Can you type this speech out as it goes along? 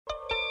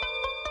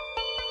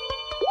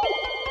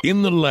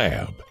In the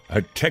Lab,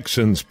 a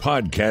Texans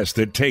podcast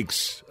that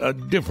takes a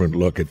different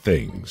look at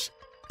things.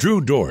 Drew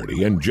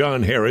Doherty and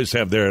John Harris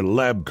have their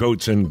lab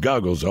coats and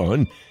goggles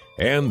on,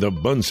 and the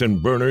Bunsen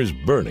burners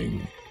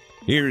burning.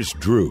 Here's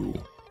Drew.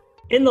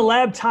 In the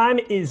Lab, time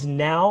is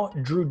now.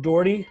 Drew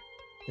Doherty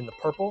in the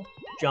purple,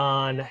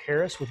 John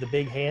Harris with the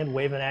big hand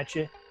waving at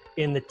you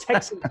in the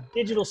Texans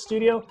digital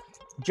studio.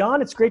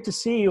 John, it's great to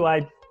see you.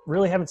 I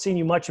really haven't seen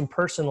you much in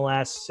person the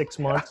last 6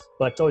 months,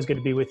 but it's always good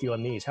to be with you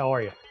on these. How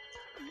are you?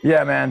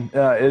 Yeah, man,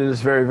 it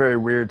is very, very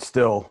weird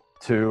still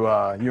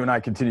to you and I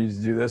continue to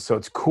do this, so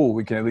it's cool.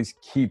 We can at least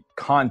keep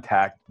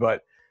contact,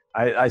 but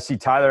I see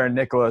Tyler and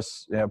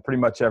Nicholas pretty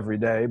much every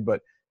day,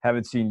 but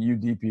haven't seen you,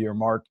 DP, or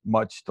Mark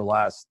much the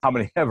last how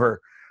many ever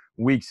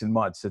weeks and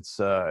months. It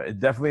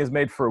definitely has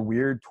made for a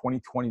weird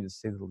 2020 to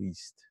say the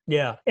least.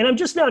 Yeah, and I'm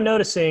just now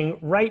noticing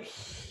right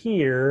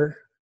here,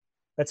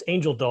 that's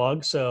Angel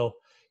Dog, so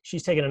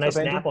she's taking a nice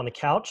nap on the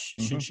couch.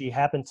 Mm-hmm. Should she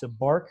happen to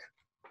bark,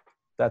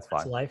 that's fine.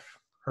 That's life.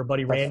 Her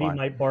buddy Randy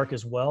might bark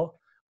as well.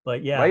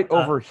 But yeah. Right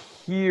over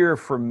here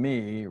from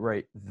me,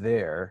 right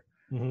there,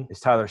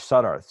 is Tyler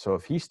Suddarth. So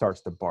if he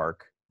starts to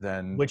bark,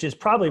 then. Which is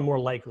probably more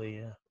likely,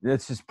 yeah.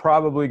 This is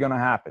probably going to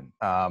happen.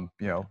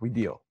 We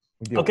deal.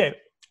 Okay.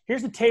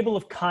 Here's the table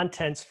of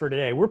contents for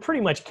today. We're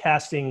pretty much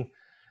casting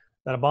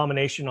that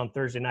abomination on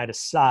Thursday night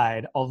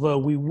aside, although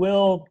we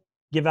will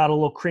give out a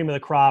little cream of the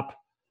crop,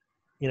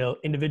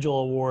 individual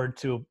award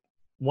to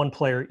one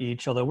player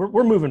each, although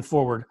we're moving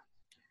forward.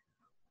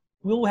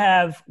 We'll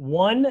have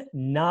one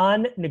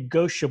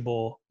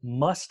non-negotiable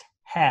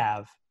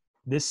must-have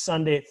this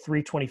Sunday at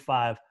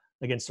 3:25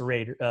 against the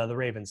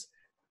Ravens.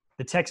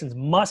 The Texans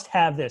must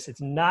have this. It's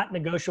not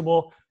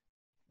negotiable.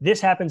 This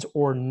happens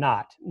or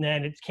not.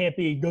 And it can't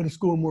be go to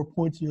score more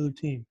points than the other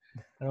team.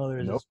 I know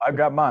there's I've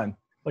got mine.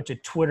 Bunch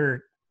of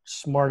Twitter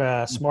smart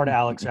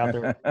Alex out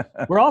there.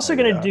 We're also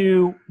going to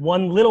do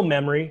one little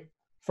memory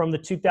from the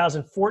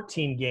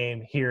 2014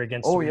 game here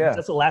against the Ravens.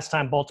 That's the last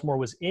time Baltimore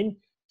was in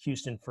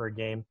Houston for a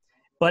game.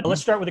 But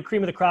let's start with the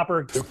cream of the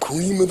cropper. The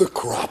cream of the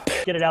crop.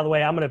 Get it out of the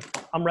way.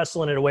 I'm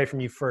wrestling it away from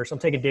you first. I'm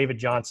taking David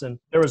Johnson.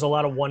 There was a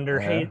lot of wonder.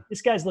 Hey,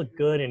 this guy's looked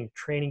good in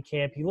training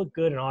camp. He looked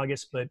good in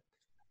August, but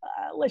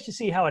let's just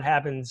see how it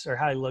happens or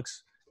how he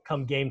looks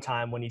come game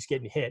time when he's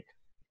getting hit.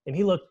 And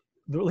he looked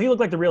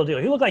like the real deal.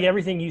 He looked like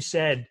everything you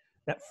said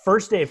that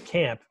first day of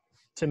camp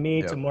to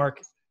me, to Mark,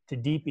 to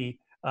DP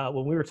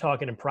when we were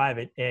talking in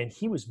private. And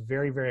he was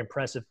very, very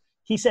impressive.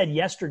 He said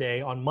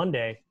yesterday on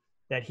Monday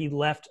that he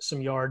left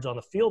some yards on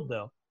the field,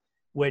 though,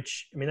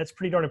 which, that's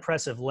pretty darn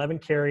impressive. 11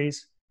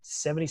 carries,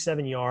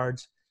 77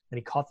 yards, and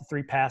he caught the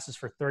 3 passes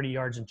for 30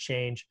 yards and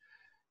change.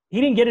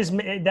 He didn't get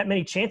that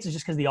many chances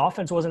just because the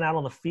offense wasn't out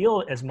on the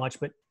field as much,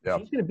 but he's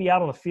going to be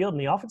out on the field, and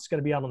the offense is going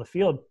to be out on the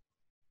field.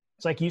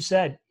 It's like you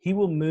said, he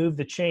will move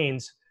the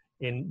chains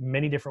in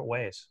many different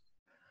ways.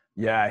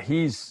 Yeah,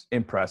 he's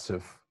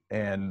impressive.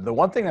 And the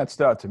one thing that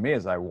stood out to me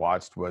as I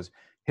watched was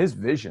his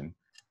vision.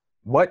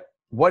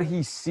 What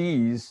he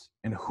sees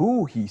and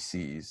who he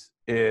sees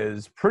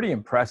is pretty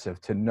impressive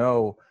to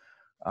know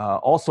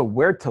also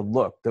where to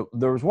look.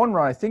 There was one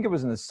run, I think it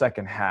was in the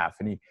second half,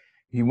 and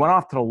he went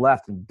off to the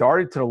left and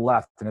darted to the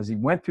left. And as he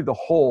went through the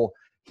hole,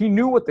 he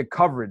knew what the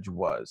coverage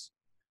was.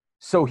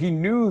 So he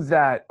knew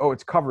that,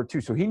 it's cover 2.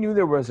 So he knew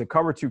there was a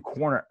cover 2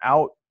 corner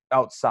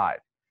outside.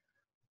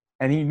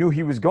 And he knew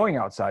he was going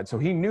outside. So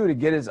he knew to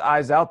get his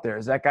eyes out there.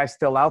 Is that guy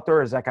still out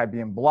there? Is that guy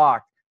being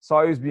blocked?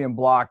 Saw he was being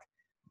blocked.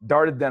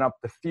 Darted then up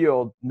the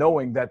field,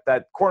 knowing that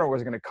corner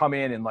was going to come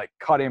in and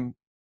cut him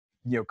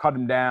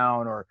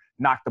down or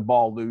knock the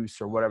ball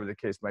loose or whatever the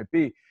case might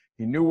be.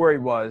 He knew where he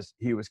was.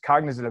 He was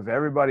cognizant of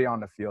everybody on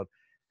the field.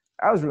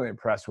 I was really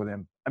impressed with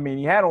him.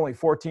 He had only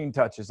 14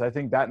 touches. I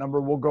think that number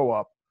will go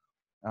up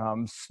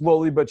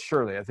slowly but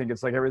surely. I think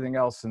it's like everything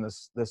else in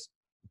this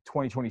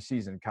 2020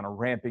 season, kind of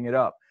ramping it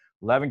up.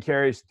 11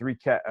 carries, 3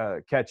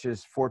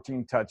 catches,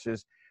 14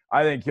 touches.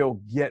 I think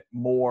he'll get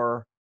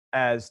more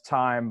as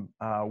time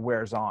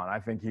wears on. I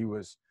think he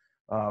was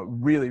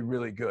really,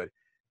 really good.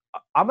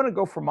 I'm going to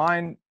go for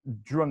mine,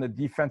 Drew, on the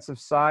defensive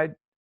side,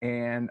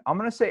 and I'm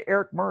going to say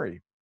Eric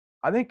Murray.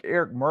 I think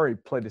Eric Murray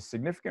played a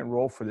significant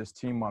role for this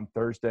team on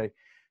Thursday.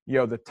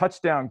 The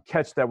touchdown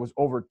catch that was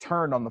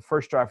overturned on the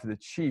first drive for the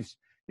Chiefs,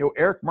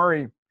 Eric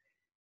Murray,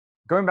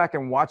 going back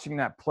and watching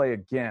that play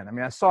again,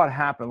 I saw it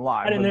happen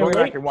live. But going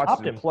back and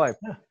watching the play.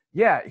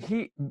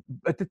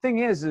 But the thing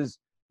is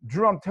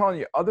Drew, I'm telling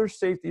you, other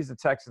safeties the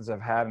Texans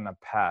have had in the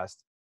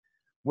past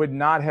would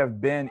not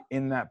have been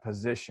in that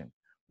position,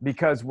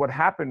 because what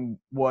happened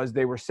was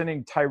they were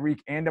sending Tyreek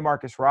and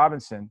Demarcus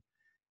Robinson,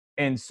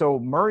 and so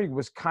Murray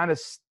was kind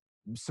of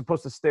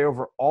supposed to stay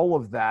over all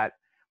of that.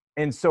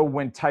 And so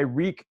when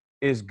Tyreek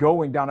is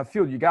going down the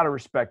field, you got to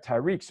respect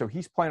Tyreek. So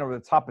he's playing over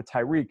the top of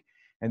Tyreek,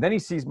 and then he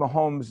sees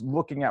Mahomes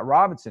looking at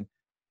Robinson,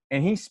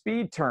 and he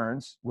speed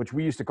turns, which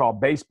we used to call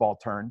baseball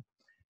turn,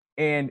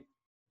 and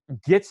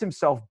gets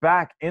himself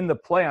back in the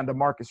play on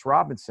Demarcus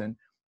Robinson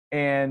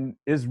and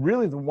is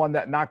really the one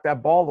that knocked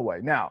that ball away.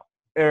 Now,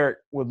 Eric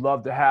would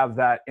love to have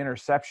that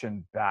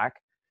interception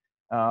back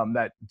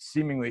that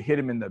seemingly hit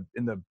him in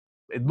the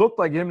it looked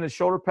like him in the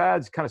shoulder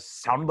pads, kind of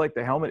sounded like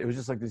the helmet. It was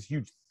just like this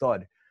huge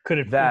thud. Could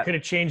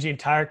have changed the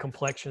entire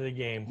complexion of the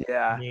game.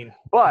 Yeah. I mean,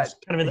 but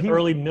kind of in the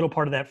early middle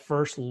part of that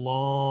first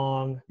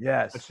long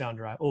touchdown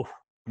drive. Oh,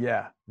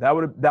 yeah, that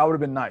would have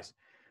been nice.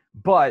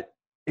 But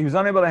he was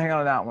unable to hang on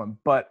to that one.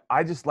 But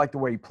I just like the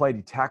way he played.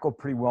 He tackled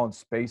pretty well in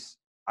space.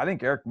 I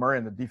think Eric Murray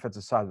on the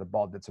defensive side of the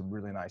ball did some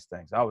really nice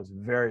things. I was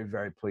very,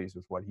 very pleased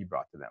with what he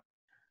brought to them.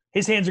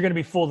 His hands are going to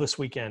be full this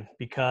weekend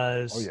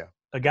because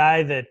a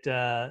guy that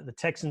the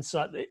Texans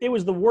saw, it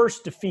was the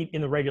worst defeat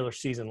in the regular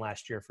season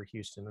last year for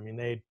Houston. I mean,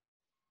 they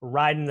were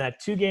riding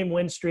that 2-game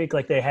win streak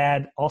like they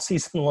had all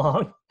season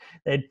long.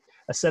 They had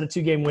a set of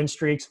 2-game win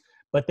streaks,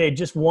 but they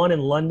just won in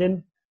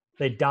London.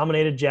 They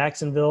dominated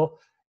Jacksonville,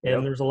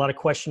 and there's a lot of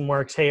question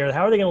marks. Hey,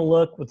 how are they going to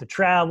look with the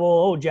travel?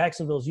 Oh,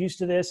 Jacksonville's used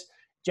to this.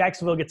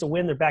 Jacksonville gets a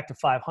win. They're back to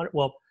 500.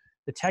 Well,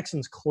 the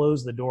Texans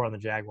closed the door on the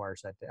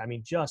Jaguars that day. I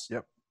mean, just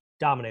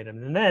dominated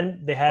them. And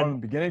then they had – from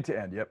beginning to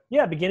end,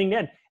 Yeah, beginning to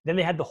end. Then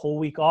they had the whole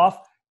week off.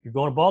 You're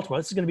going to Baltimore.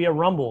 This is going to be a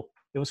rumble.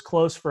 It was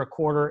close for a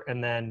quarter,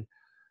 and then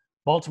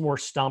Baltimore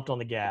stomped on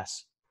the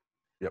gas.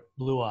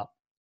 Blew up.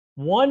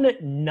 One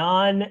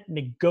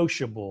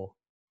non-negotiable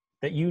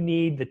that you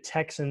need the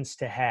Texans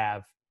to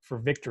have for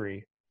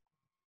victory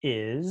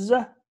is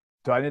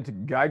 – Do I get to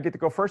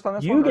go first on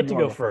this one? You get to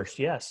go first,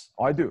 yes.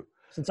 Oh, I do.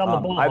 Since I'm the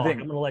ball hog,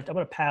 I'm going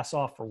to pass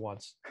off for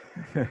once.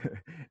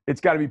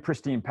 It's got to be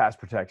pristine pass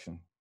protection.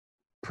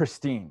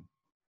 Pristine.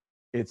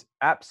 It's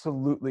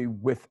absolutely,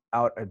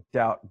 without a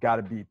doubt, got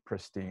to be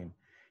pristine.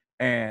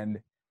 And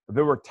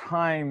there were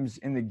times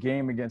in the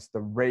game against the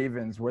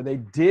Ravens where they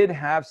did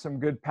have some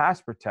good pass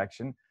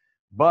protection,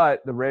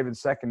 but the Ravens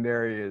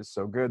secondary is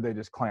so good they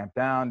just clamped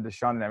down.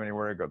 Deshaun didn't have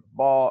anywhere to go with the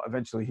ball.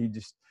 Eventually, he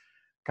just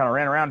kind of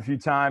ran around a few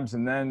times,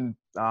 and then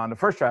on the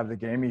first drive of the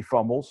game, he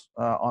fumbles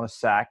on a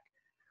sack.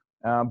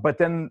 But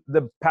then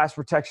the pass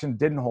protection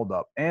didn't hold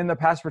up. And the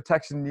pass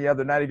protection the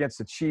other night against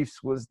the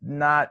Chiefs was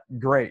not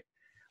great.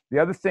 The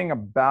other thing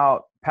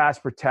about pass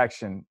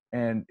protection,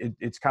 and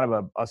it's kind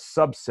of a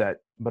subset,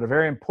 but a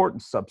very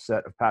important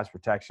subset of pass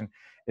protection,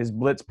 is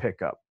blitz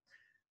pickup.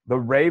 The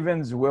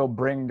Ravens will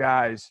bring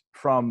guys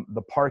from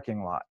the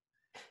parking lot.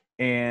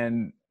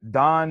 And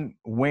Don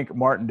Wink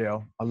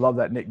Martindale, I love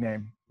that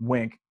nickname,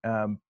 Wink.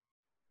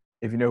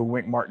 If you know who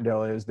Wink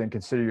Martindale is, then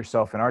consider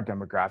yourself in our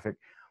demographic.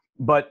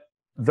 But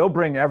they'll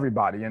bring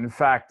everybody. And in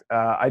fact,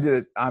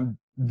 I'm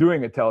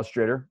doing a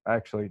telestrator,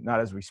 actually not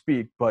as we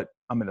speak, but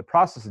I'm in the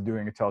process of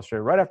doing a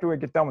telestrator right after we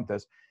get done with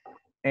this.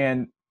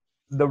 And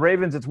the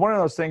Ravens, it's one of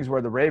those things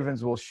where the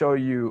Ravens will show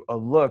you a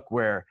look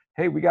where,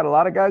 hey, we got a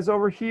lot of guys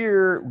over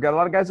here. We got a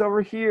lot of guys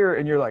over here.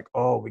 And you're like,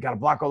 oh, we got to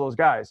block all those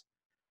guys.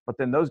 But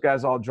then those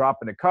guys all drop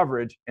into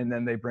coverage, and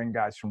then they bring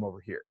guys from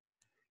over here.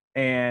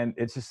 And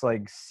it's just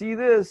like, see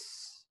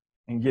this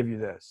and give you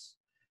this.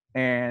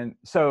 And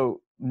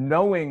so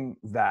knowing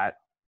that,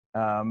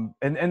 and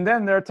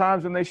then there are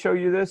times when they show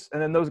you this,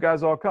 and then those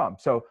guys all come.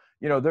 So,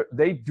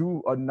 they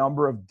do a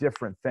number of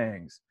different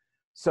things.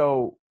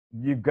 So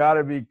you've got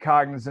to be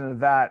cognizant of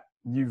that.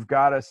 You've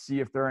got to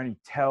see if there are any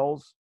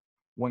tells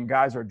when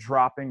guys are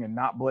dropping and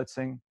not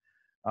blitzing.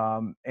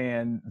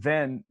 And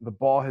then the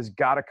ball has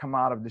got to come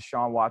out of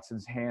Deshaun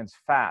Watson's hands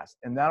fast.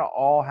 And that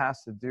all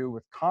has to do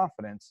with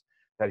confidence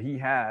that he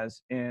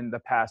has in the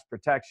pass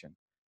protection.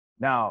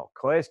 Now,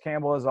 Calais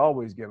Campbell has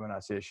always given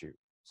us issue.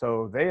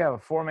 So they have a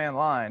 4-man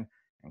line,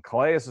 and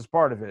Calais is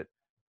part of it.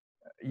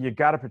 You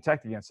got to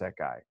protect against that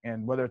guy.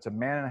 And whether it's a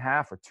man and a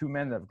half or 2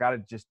 men that have got to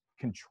just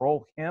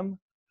control him,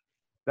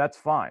 that's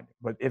fine.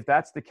 But if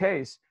that's the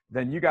case,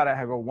 then you got to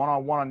have a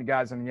one-on-one on the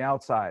guys on the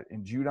outside.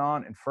 And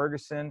Judon and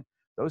Ferguson,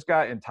 those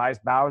guys, and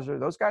Tyus Bowser,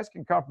 those guys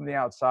can come from the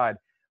outside.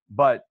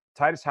 But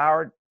Titus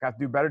Howard got to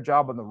do a better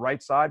job on the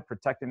right side,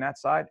 protecting that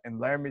side. And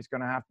Laramie's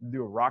going to have to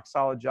do a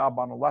rock-solid job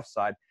on the left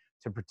side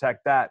to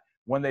protect that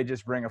when they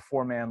just bring a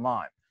 4-man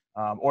line.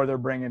 Or they're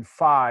bringing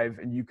 5,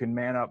 and you can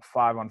man up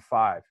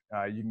 5-on-5.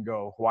 You can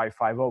go Hawaii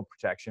 5-0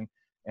 protection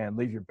and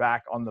leave your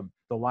back on the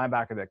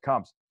linebacker that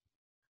comes.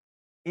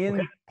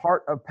 In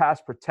part of pass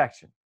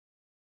protection,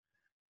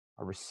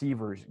 a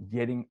receiver's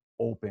getting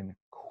open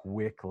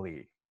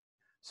quickly.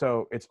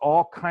 So it's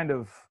all kind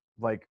of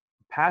like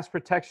pass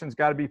protection's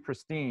got to be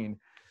pristine.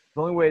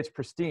 The only way it's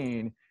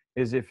pristine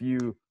is if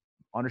you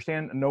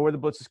understand and know where the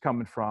blitz is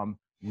coming from.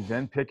 You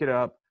then pick it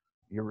up.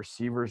 Your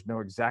receivers know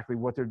exactly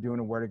what they're doing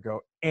and where to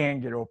go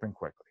and get open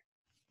quickly.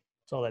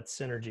 It's all that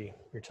synergy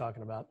you're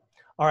talking about.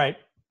 All right,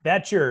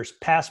 that's yours.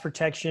 Pass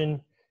protection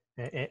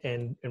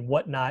and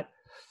whatnot.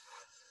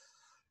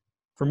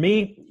 For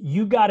me,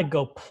 you got to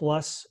go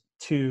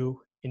 +2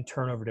 in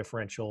turnover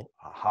differential,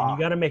 and you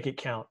got to make it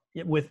count.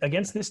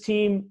 Against this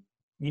team,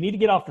 you need to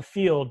get off the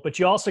field, but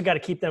you also got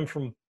to keep them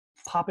from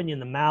popping you in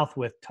the mouth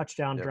with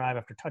touchdown drive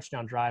after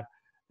touchdown drive.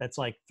 That's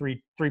like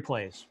three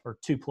plays or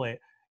 2 plays.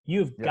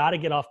 You've got to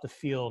get off the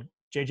field.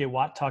 J.J.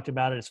 Watt talked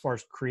about it as far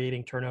as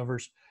creating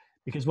turnovers,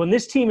 because when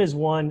this team has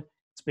won,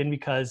 it's been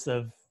because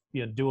of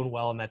doing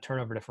well in that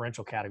turnover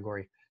differential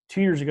category.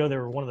 2 years ago, they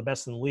were one of the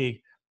best in the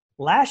league.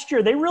 Last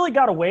year, they really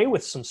got away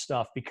with some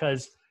stuff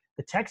because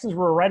The Texans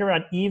were right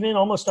around even,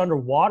 almost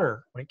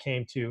underwater when it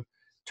came to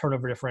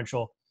turnover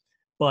differential.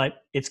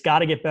 But it's got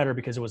to get better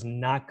because it was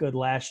not good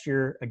last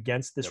year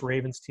against this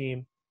Ravens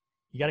team.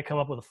 You got to come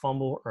up with a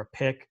fumble or a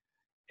pick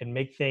and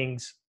make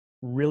things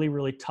really,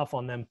 really tough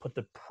on them, put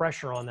the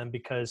pressure on them,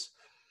 because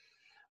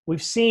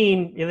we've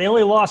seen they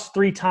only lost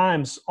 3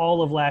 times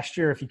all of last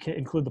year if you can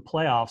include the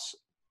playoffs.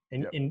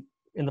 And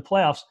in the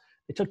playoffs,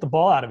 they took the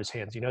ball out of his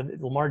hands.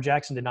 Lamar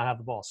Jackson did not have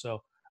the ball.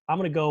 So I'm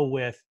going to go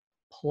with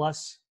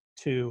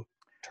 +2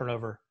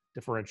 turnover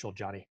differential,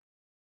 Johnny.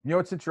 You know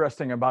what's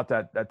interesting about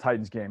that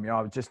Titans game?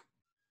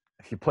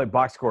 If you play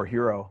box score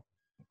hero,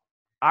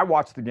 I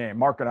watched the game.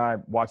 Mark and I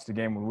watched the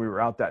game when we were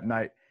out that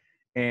night,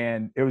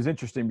 and it was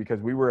interesting because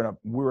we were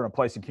in a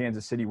place in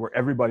Kansas City where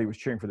everybody was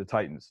cheering for the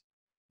Titans.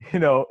 It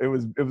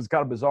was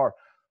kind of bizarre.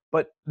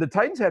 But the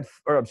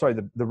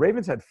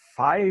Ravens had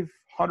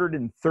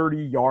 530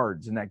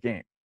 yards in that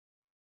game.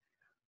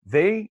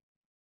 They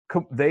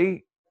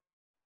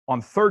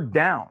on third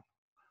down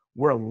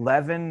were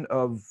 11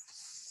 of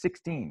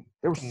 16.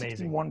 They were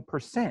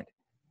 61%.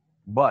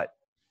 But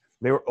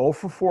they were 0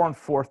 for 4 on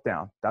fourth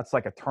down. That's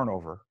like a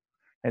turnover.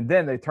 And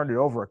then they turned it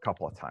over a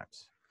couple of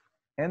times.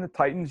 And the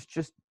Titans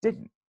just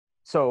didn't.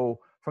 So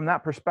from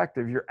that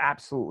perspective, you're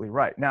absolutely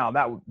right. Now,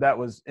 that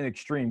was an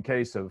extreme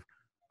case of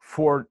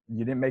you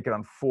didn't make it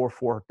on 4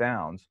 fourth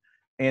downs,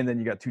 and then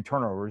you got 2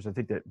 turnovers. I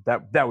think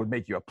that would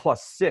make you a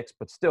 +6.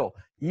 But still,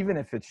 even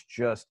if it's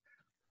just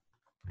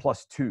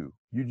 +2,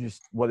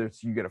 whether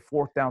it's you get a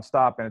 4th down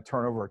stop and a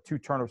turnover or 2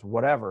 turnovers,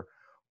 whatever,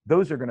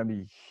 those are going to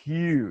be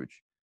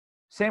huge.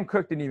 Sam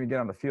Cook didn't even get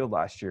on the field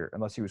last year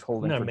unless he was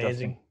holding for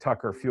Justin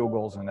Tucker field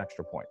goals and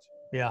extra points.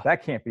 Yeah.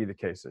 That can't be the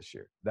case this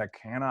year. That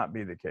cannot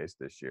be the case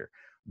this year.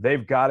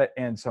 They've got to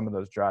end some of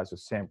those drives with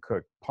Sam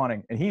Cook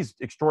punting, and he's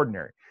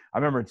extraordinary. I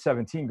remember in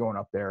 17 going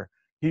up there,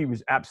 he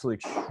was absolutely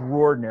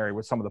extraordinary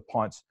with some of the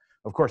punts.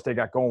 Of course, they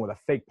got going with a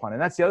fake punt,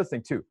 and that's the other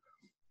thing too.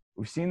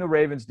 We've seen the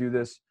Ravens do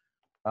this.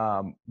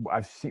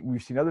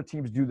 We've seen other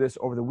teams do this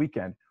over the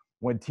weekend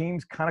when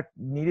teams kind of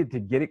needed to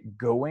get it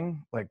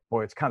going. Like,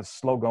 boy, it's kind of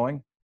slow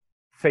going.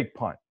 Fake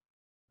punt.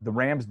 The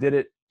Rams did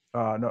it.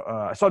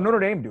 I saw Notre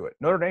Dame do it.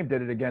 Notre Dame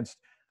did it against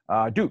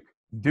Duke.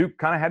 Duke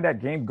kind of had that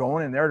game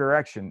going in their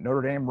direction.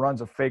 Notre Dame runs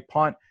a fake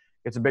punt,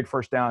 gets a big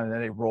first down, and then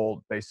they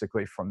rolled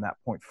basically from that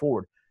point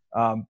forward.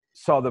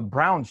 Saw the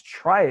Browns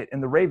try it in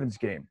the Ravens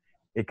game.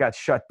 It got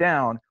shut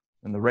down,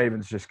 and the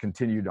Ravens just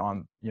continued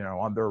on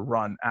their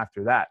run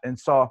after that. And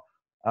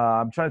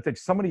I'm trying to think.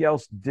 Somebody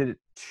else did it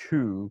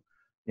too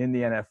in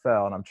the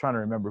NFL, and I'm trying to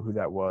remember who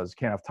that was.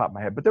 Can't off the top of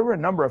my head. But there were a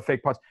number of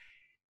fake punts.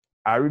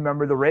 I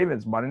remember the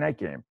Ravens Monday night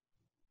game.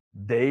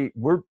 They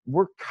were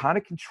kind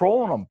of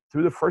controlling them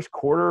through the first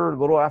quarter, a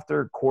little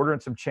after quarter and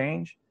some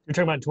change. You're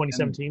talking about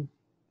 2017?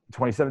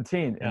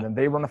 2017. Yeah. And then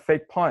they run a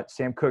fake punt.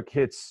 Sam Cook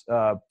hits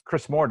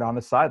Chris Moore down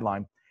the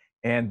sideline,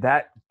 and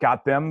that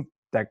got them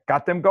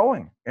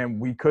going. And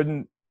we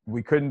couldn't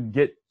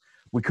get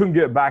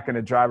back in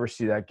the driver's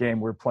seat of that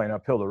game. We were playing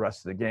uphill the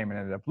rest of the game and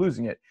ended up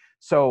losing it.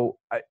 So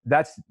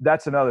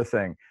that's another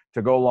thing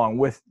to go along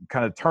with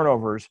kind of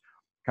turnovers.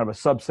 Kind of a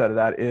subset of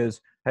that is,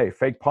 hey,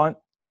 fake punt,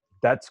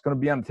 that's going to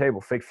be on the table.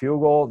 Fake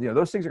field goal,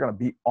 those things are going to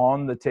be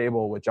on the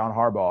table with John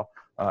Harbaugh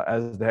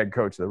as the head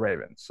coach of the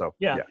Ravens. So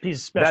yeah.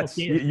 He's special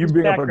teams. You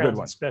bring up a good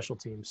one. Special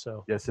teams.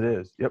 So yes, it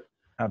is. Yep,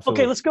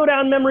 absolutely. Okay, let's go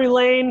down memory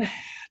lane.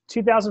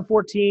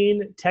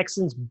 2014,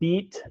 Texans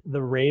beat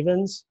the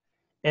Ravens,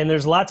 and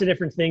there's lots of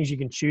different things you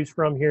can choose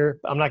from here.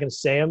 I'm not going to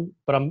say them,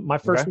 but my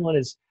first one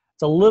is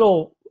it's a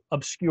little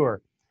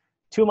obscure.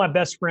 2 of my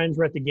best friends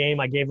were at the game.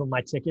 I gave them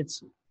my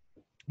tickets.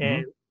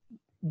 And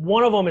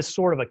one of them is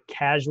sort of a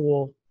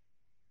casual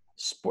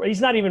sport.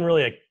 He's not even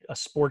really a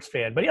sports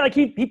fan, but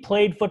he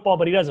played football,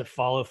 but he doesn't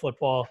follow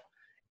football.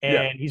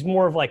 And he's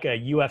more of like a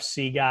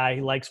UFC guy.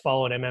 He likes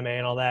following MMA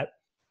and all that.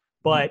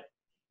 But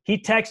he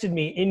texted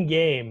me in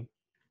game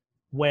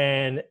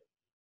when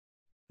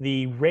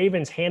the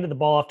Ravens handed the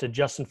ball off to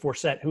Justin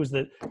Forsett, he was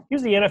the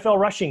NFL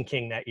rushing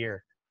king that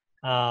year,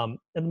 and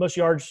the most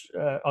yards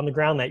on the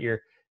ground that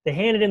year. They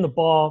handed him the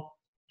ball.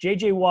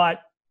 J.J.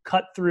 Watt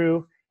cut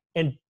through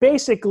and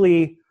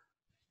basically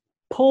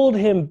pulled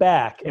him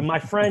back. And my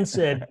friend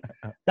said,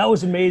 that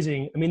was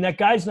amazing. I mean, that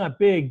guy's not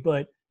big,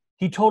 but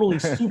he totally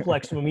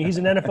suplexed him. I mean, he's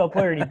an NFL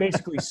player, and he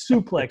basically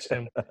suplexed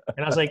him.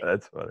 And I was like,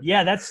 that's funny.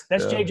 Yeah, that's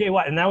J.J.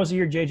 Watt. And that was the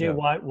year J.J.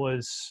 Watt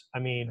was,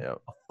 a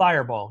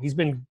fireball. He's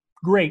been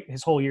great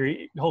his whole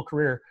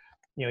career.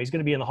 He's going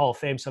to be in the Hall of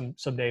Fame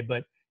someday.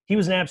 But he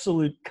was an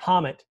absolute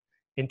comet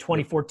in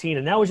 2014.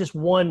 And that was just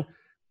one –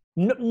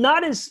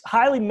 not as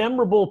highly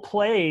memorable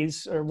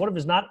plays, or one of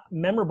his not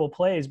memorable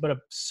plays, but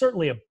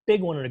certainly a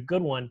big one and a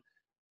good one,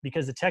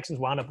 because the Texans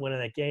wound up winning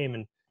that game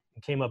and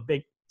came up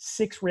big.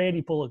 6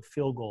 Randy Bullock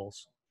field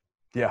goals.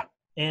 Yeah.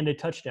 And a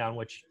touchdown,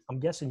 which I'm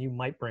guessing you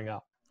might bring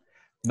up.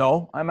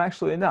 No, I'm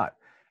actually not.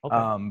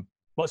 Okay.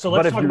 So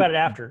let's talk about it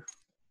after.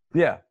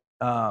 Yeah.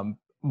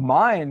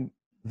 Mine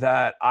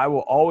that I will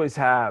always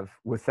have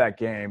with that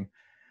game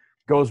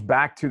goes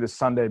back to the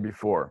Sunday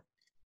before.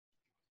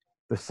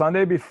 The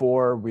Sunday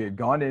before, we had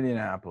gone to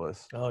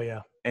Indianapolis. Oh, yeah.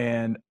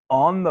 And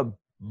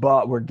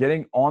we're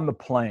getting on the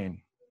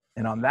plane,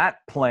 and on that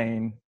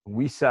plane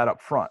we sat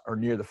up front or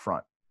near the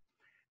front.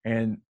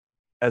 And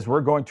as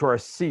we're going to our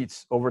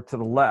seats, over to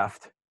the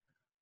left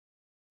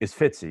is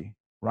Fitzy,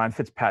 Ryan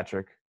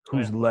Fitzpatrick,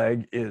 whose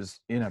leg is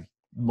in a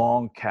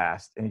long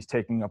cast, and he's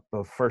taking up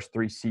the first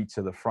 3 seats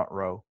of the front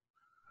row.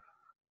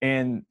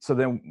 And so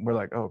then we're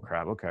like, oh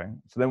crap, okay.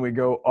 So then we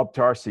go up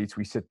to our seats,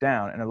 we sit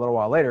down, and a little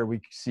while later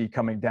we see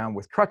coming down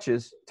with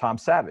crutches Tom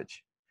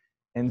Savage.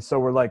 And so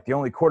we're like, the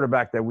only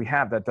quarterback that we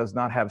have that does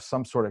not have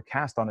some sort of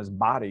cast on his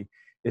body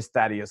is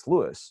Thaddeus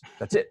Lewis.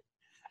 That's it.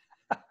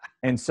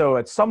 And so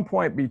at some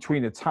point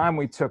between the time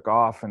we took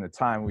off and the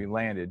time we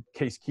landed,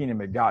 Case Keenum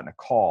had gotten a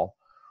call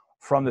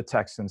from the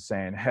Texans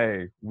saying,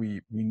 hey,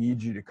 we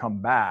need you to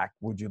come back.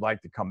 Would you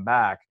like to come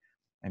back?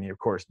 And he, of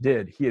course,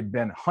 did. He had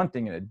been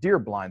hunting in a deer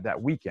blind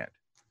that weekend.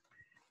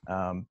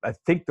 I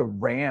think the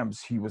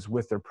Rams, he was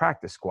with their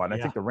practice squad. And I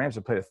think the Rams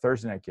had played a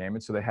Thursday night game,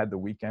 and so they had the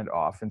weekend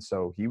off. And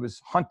so he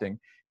was hunting,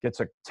 gets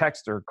a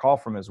text or call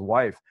from his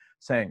wife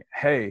saying,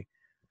 hey,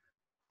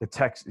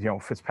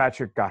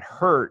 Fitzpatrick got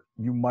hurt.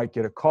 You might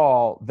get a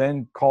call.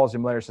 Then calls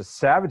him later, says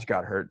Savage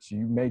got hurt, so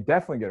you may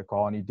definitely get a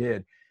call. And he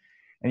did.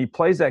 And he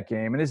plays that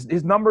game, and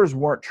his numbers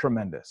weren't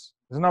tremendous.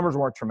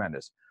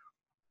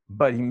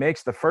 But he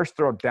makes the first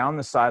throw down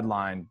the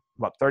sideline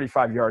about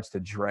 35 yards to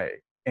Dre.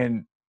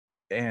 And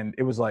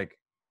it was like,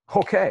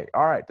 okay,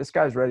 all right, this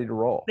guy's ready to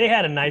roll. They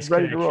had a nice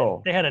connection. Ready to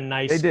roll. They had a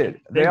nice – They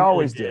did. They really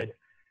always did.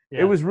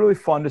 Yeah. It was really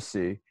fun to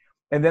see.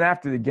 And then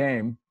after the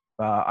game,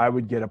 I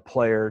would get a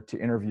player to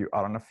interview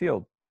out on the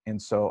field.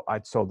 And so I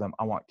told them,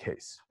 I want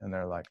Case. And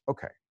they're like,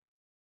 okay.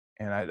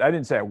 And I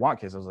didn't say I want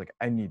Case. I was like,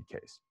 I need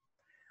Case.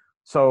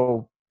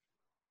 So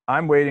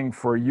I'm waiting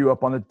for you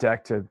up on the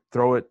deck to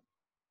throw it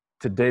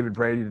to David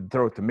Brady, to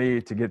throw it to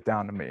me, to get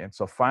down to me. And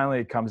so finally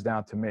it comes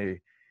down to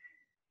me.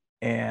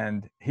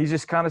 And he's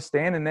just kind of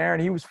standing there,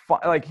 and he was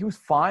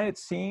fine, it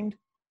seemed.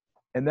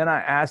 And then I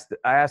asked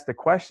the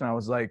question. I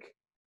was like,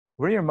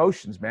 what are your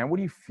emotions, man? What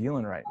are you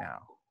feeling right now?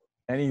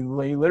 And he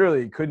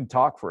literally couldn't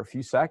talk for a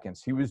few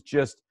seconds. He was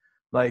just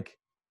like,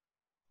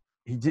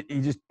 he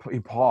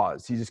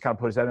paused. He just kind of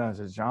put his head down and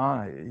said,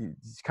 John,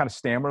 he kind of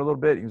stammered a little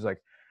bit. He was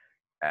like,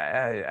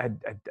 I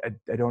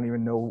don't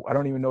even know. I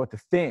don't even know what to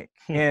think.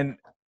 And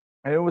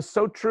it was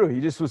so true.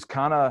 He just was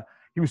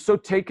he was so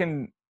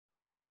taken,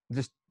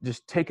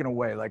 just taken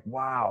away. Like,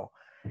 wow,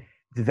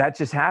 did that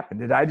just happen?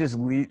 Did I just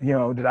leave,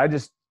 did I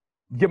just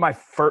get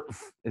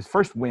his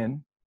first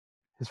win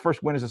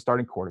as a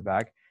starting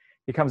quarterback?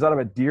 He comes out of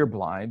a deer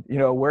blind,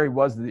 where he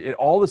was.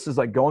 All this is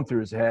like going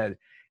through his head,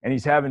 and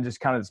he's having just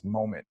kind of this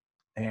moment.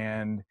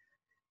 And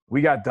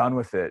we got done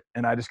with it,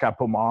 and I just kind of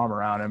put my arm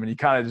around him, and he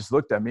kind of just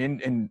looked at me.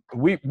 And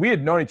we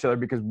had known each other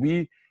because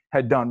we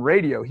had done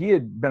radio. He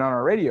had been on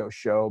our radio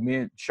show, me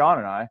and Sean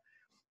and I,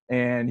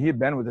 and he had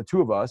been with the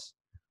two of us,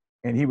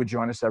 and he would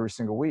join us every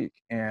single week.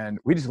 And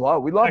we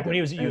loved him. When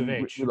he was at U of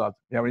H. We loved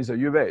him. Yeah, when he was at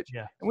U of H.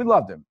 Yeah. And we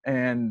loved him.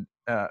 And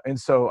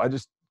so I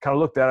just kind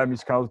of looked at him. He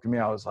just kind of looked at me.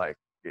 I was like,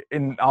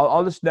 and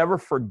I'll just never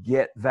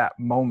forget that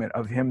moment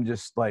of him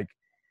just like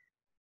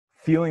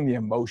feeling the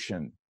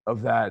emotion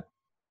of that,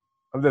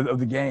 of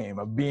the game,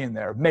 of being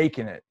there, of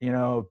making it,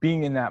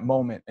 being in that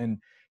moment. And,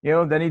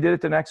 then he did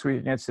it the next week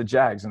against the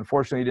Jags. And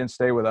unfortunately, he didn't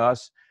stay with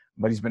us,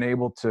 but he's been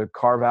able to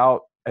carve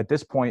out, at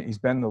this point, he's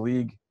been in the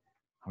league,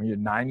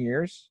 9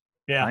 years?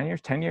 Yeah. 9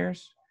 years, 10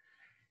 years?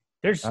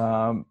 There's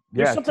something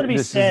to be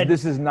said.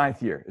 This is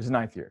ninth year. It's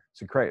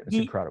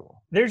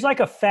incredible. There's like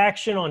a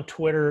faction on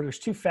Twitter. There's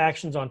 2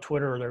 factions on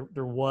Twitter. Or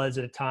there was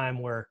at a time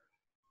where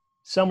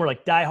some were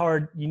like, die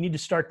hard, you need to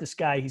start this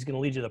guy. He's going to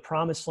lead you to the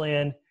promised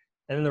land.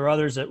 And then there were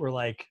others that were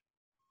like,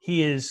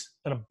 he is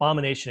an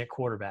abomination at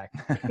quarterback.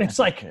 It's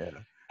like,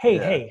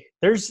 hey,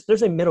 there's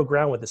a middle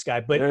ground with this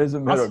guy. But there is a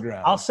middle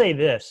ground. I'll say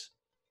this.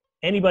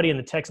 Anybody in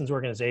the Texans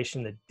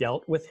organization that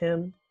dealt with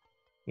him,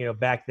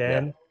 back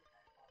then,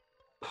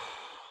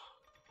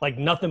 like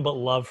nothing but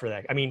love for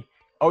that. I mean,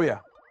 oh yeah,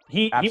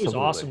 he was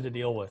awesome to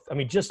deal with. I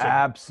mean,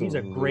 he's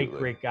a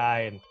great guy,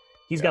 and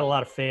he's got a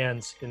lot of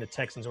fans in the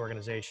Texans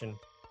organization,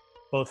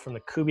 both from the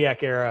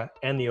Kubiak era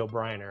and the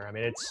O'Brien era. I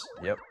mean,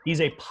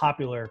 he's a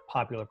popular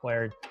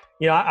player.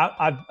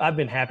 I've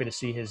been happy to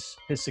see his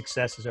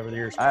successes over the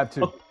years. I have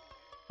too.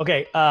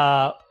 Okay,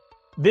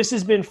 this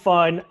has been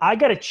fun. I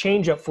got a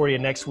change up for you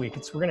next week.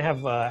 We're gonna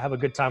have a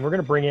good time. We're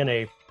gonna bring in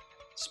a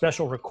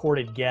special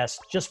recorded guest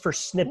just for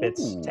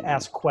snippets to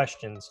ask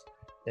questions.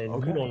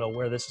 And you don't know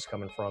where this is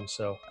coming from,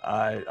 so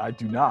I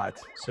do not.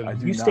 So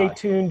stay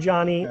tuned,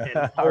 Johnny,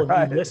 and all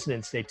of you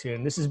listening, stay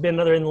tuned. This has been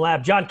another In the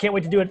Lab. John, can't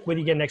wait to do it with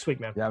you again next week,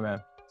 man. Yeah,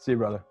 man. See you,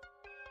 brother.